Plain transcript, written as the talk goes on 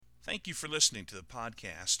Thank you for listening to the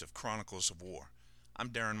podcast of Chronicles of War. I'm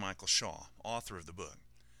Darren Michael Shaw, author of the book.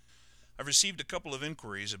 I've received a couple of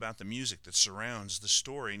inquiries about the music that surrounds the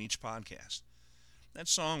story in each podcast. That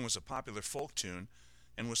song was a popular folk tune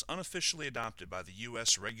and was unofficially adopted by the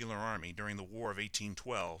U.S. Regular Army during the War of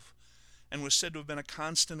 1812 and was said to have been a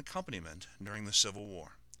constant accompaniment during the Civil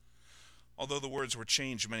War. Although the words were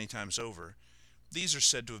changed many times over, these are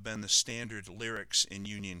said to have been the standard lyrics in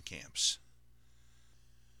Union camps.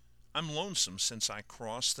 I'm lonesome since I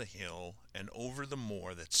crossed the hill and over the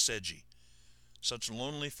moor that's sedgy. Such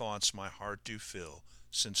lonely thoughts my heart do fill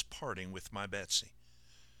since parting with my Betsy.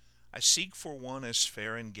 I seek for one as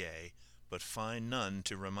fair and gay, but find none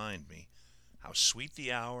to remind me how sweet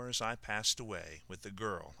the hours I passed away with the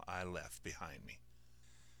girl I left behind me.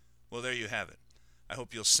 Well, there you have it. I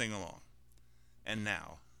hope you'll sing along. And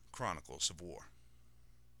now, Chronicles of War.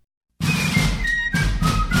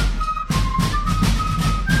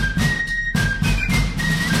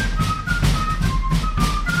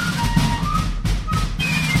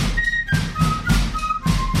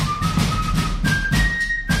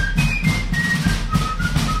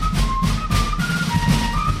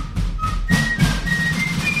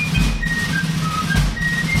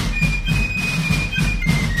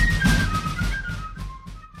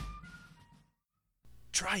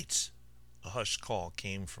 Trites! A hushed call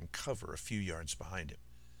came from cover a few yards behind him.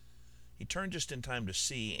 He turned just in time to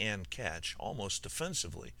see and catch, almost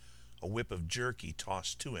defensively, a whip of jerky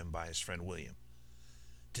tossed to him by his friend William.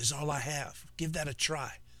 "'Tis all I have. Give that a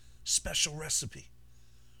try. Special recipe.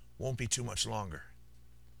 Won't be too much longer."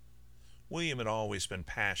 William had always been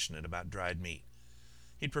passionate about dried meat.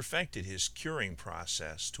 He'd perfected his curing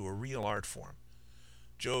process to a real art form.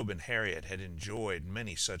 Job and Harriet had enjoyed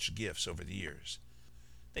many such gifts over the years.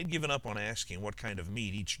 They'd given up on asking what kind of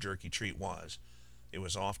meat each jerky treat was. It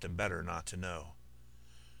was often better not to know.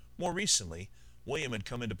 More recently, William had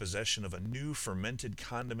come into possession of a new fermented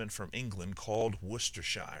condiment from England called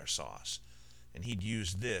Worcestershire sauce, and he'd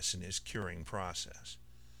used this in his curing process.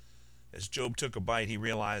 As Job took a bite, he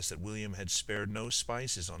realized that William had spared no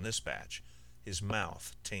spices on this batch. His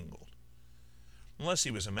mouth tingled. Unless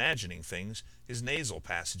he was imagining things, his nasal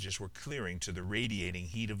passages were clearing to the radiating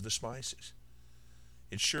heat of the spices.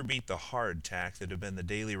 It sure beat the hardtack that had been the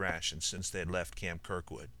daily ration since they had left Camp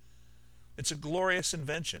Kirkwood. "It's a glorious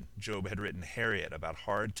invention," Job had written Harriet about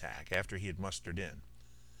hardtack after he had mustered in.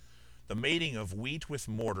 "The mating of wheat with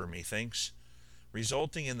mortar, methinks,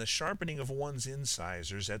 resulting in the sharpening of one's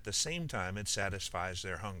incisors at the same time it satisfies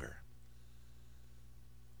their hunger."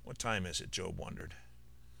 What time is it? Job wondered.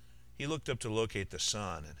 He looked up to locate the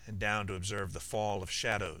sun and down to observe the fall of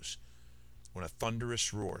shadows, when a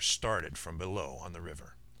thunderous roar started from below on the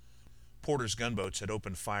river. Porter's gunboats had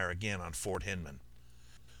opened fire again on Fort Hinman.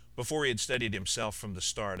 Before he had steadied himself from the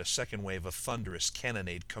start, a second wave of thunderous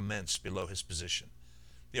cannonade commenced below his position.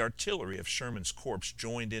 The artillery of Sherman's corps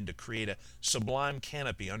joined in to create a sublime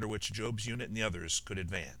canopy under which Job's unit and the others could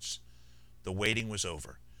advance. The waiting was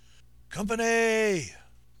over. "Company!"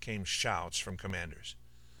 came shouts from commanders.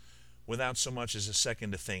 Without so much as a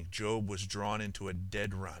second to think, Job was drawn into a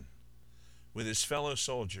dead run, with his fellow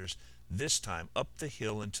soldiers, this time up the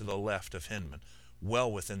hill and to the left of Hinman,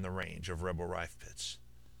 well within the range of rebel rifle pits.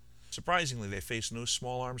 Surprisingly, they faced no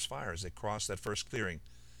small arms fire as they crossed that first clearing,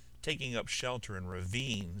 taking up shelter in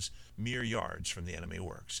ravines mere yards from the enemy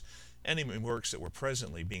works that were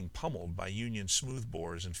presently being pummeled by Union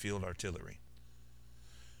smoothbores and field artillery.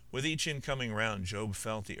 With each incoming round, Job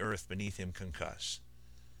felt the earth beneath him concuss.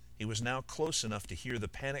 He was now close enough to hear the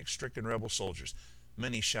panic-stricken rebel soldiers,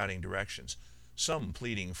 many shouting directions, some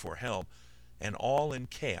pleading for help, and all in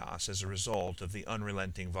chaos as a result of the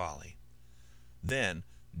unrelenting volley. Then,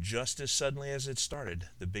 just as suddenly as it started,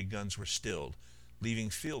 the big guns were stilled, leaving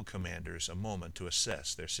field commanders a moment to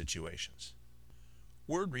assess their situations.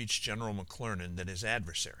 Word reached General McClernand that his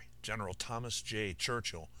adversary, General Thomas J.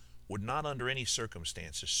 Churchill, would not under any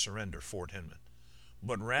circumstances surrender Fort Hinman,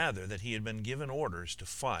 but rather that he had been given orders to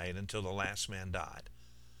fight until the last man died.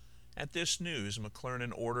 At this news,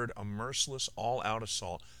 McClernand ordered a merciless all-out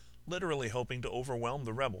assault, literally hoping to overwhelm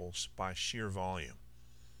the rebels by sheer volume.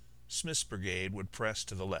 Smith's brigade would press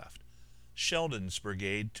to the left, Sheldon's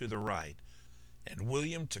brigade to the right, and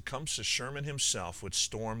William Tecumseh Sherman himself would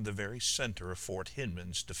storm the very center of Fort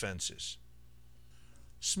Hinman's defenses.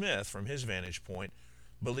 Smith, from his vantage point,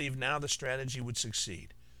 believed now the strategy would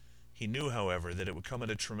succeed. He knew, however, that it would come at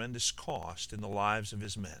a tremendous cost in the lives of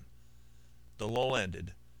his men. The lull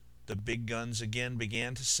ended. The big guns again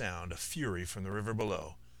began to sound a fury from the river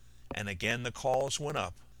below, and again the calls went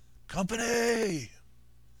up, "Company!"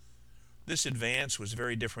 This advance was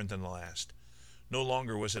very different than the last. No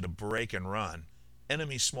longer was it a break and run.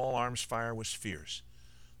 Enemy small arms fire was fierce.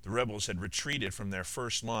 The rebels had retreated from their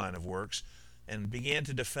first line of works and began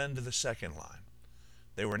to defend the second line.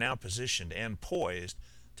 They were now positioned and poised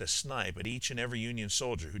to snipe at each and every Union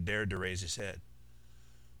soldier who dared to raise his head.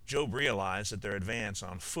 Job realized that their advance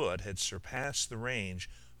on foot had surpassed the range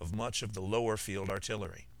of much of the lower field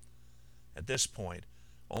artillery. At this point,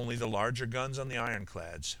 only the larger guns on the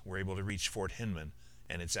ironclads were able to reach Fort Hinman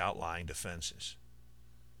and its outlying defenses.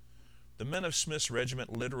 The men of Smith's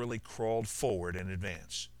regiment literally crawled forward in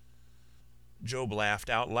advance. Job laughed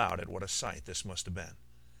out loud at what a sight this must have been.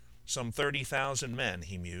 Some 30,000 men,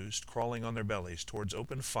 he mused, crawling on their bellies towards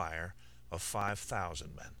open fire of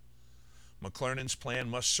 5,000 men. McClernand's plan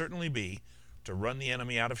must certainly be to run the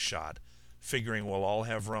enemy out of shot, figuring we'll all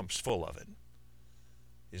have rumps full of it.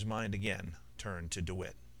 His mind again turned to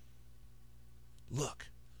DeWitt. Look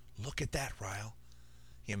at that, Ryle,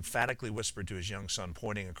 he emphatically whispered to his young son,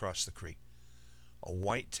 pointing across the creek. A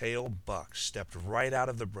white-tailed buck stepped right out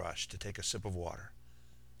of the brush to take a sip of water.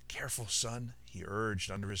 Careful, son, he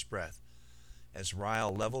urged under his breath, as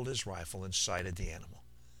Ryle leveled his rifle and sighted the animal.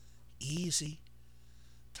 Easy.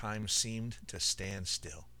 Time seemed to stand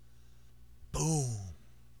still. Boom!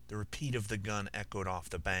 The repeat of the gun echoed off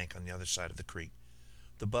the bank on the other side of the creek.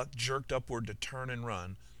 The buck jerked upward to turn and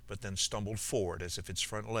run, but then stumbled forward as if its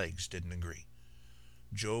front legs didn't agree.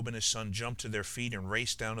 Job and his son jumped to their feet and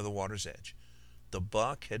raced down to the water's edge. The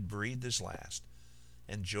buck had breathed his last,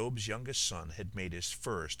 and Job's youngest son had made his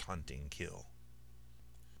first hunting kill.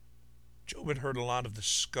 Job had heard a lot of the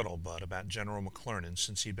scuttlebutt about General McClernand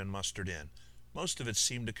since he'd been mustered in. Most of it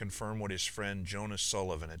seemed to confirm what his friend Jonas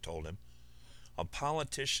Sullivan had told him, a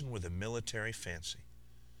politician with a military fancy.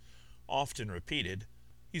 Often repeated,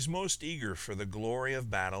 he's most eager for the glory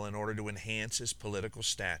of battle in order to enhance his political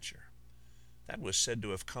stature. That was said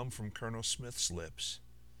to have come from Colonel Smith's lips.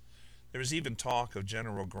 There was even talk of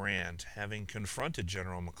General Grant having confronted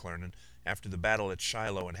General McClernand after the battle at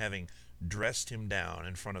Shiloh and having dressed him down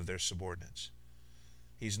in front of their subordinates.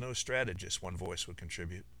 He's no strategist, one voice would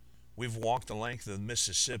contribute. We've walked the length of the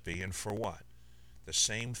Mississippi, and for what? The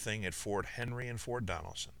same thing at Fort Henry and Fort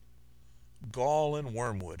Donelson. Gall and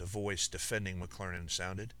wormwood, a voice defending McClernand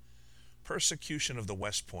sounded. Persecution of the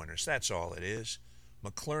West Pointers, that's all it is.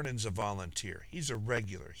 McClernand's a volunteer. He's a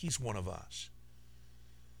regular. He's one of us.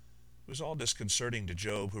 It was all disconcerting to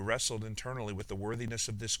Job, who wrestled internally with the worthiness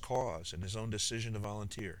of this cause and his own decision to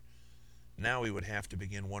volunteer. Now he would have to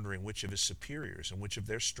begin wondering which of his superiors and which of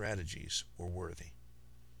their strategies were worthy.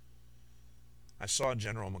 I saw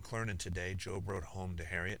General McClernand today, Job wrote home to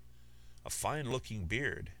Harriet. A fine-looking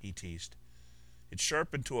beard, he teased. It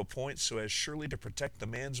sharpened to a point so as surely to protect the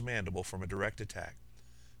man's mandible from a direct attack.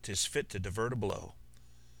 'Tis fit to divert a blow.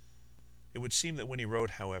 It would seem that when he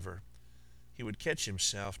wrote, however, he would catch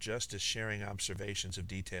himself just as sharing observations of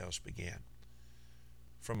details began.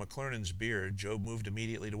 From McClernand's beard, Job moved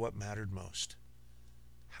immediately to what mattered most.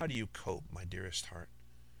 How do you cope, my dearest heart?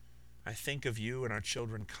 I think of you and our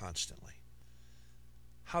children constantly.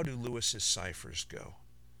 How do Lewis's ciphers go?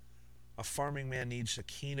 A farming man needs a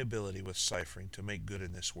keen ability with ciphering to make good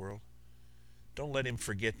in this world. Don't let him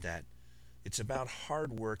forget that. It's about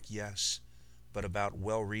hard work, yes, but about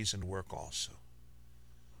well-reasoned work also.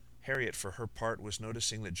 Harriet, for her part, was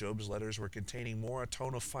noticing that Job's letters were containing more a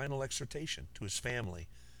tone of final exhortation to his family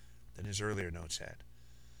than his earlier notes had.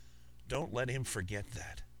 Don't let him forget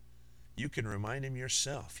that. You can remind him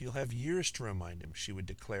yourself. You'll have years to remind him, she would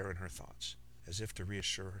declare in her thoughts, as if to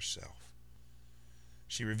reassure herself.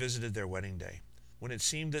 She revisited their wedding day, when it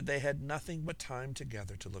seemed that they had nothing but time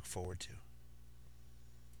together to look forward to.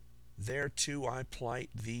 Thereto I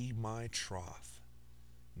plight thee my troth.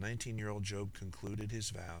 19-year-old Job concluded his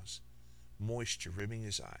vows, moisture rimming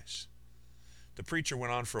his eyes. The preacher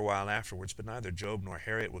went on for a while afterwards, but neither Job nor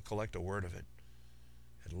Harriet would collect a word of it.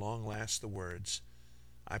 At long last the words,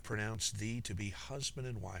 I pronounce thee to be husband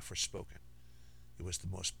and wife, were spoken. It was the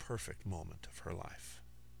most perfect moment of her life.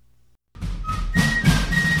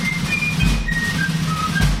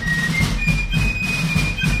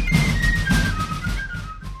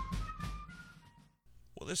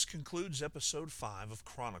 Well, this concludes episode 5 of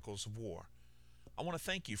Chronicles of War. I want to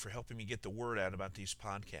thank you for helping me get the word out about these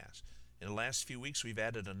podcasts. In the last few weeks, we've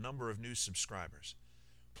added a number of new subscribers.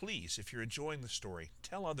 Please, if you're enjoying the story,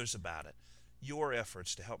 tell others about it. Your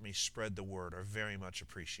efforts to help me spread the word are very much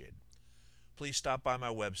appreciated. Please stop by my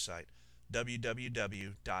website,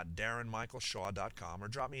 www.darrenmichaelshaw.com, or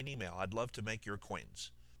drop me an email. I'd love to make your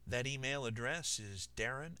acquaintance. That email address is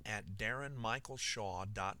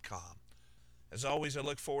darren@darrenmichaelshaw.com. As always, I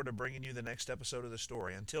look forward to bringing you the next episode of the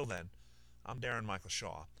story. Until then, I'm Darren Michael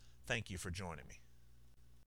Shaw. Thank you for joining me.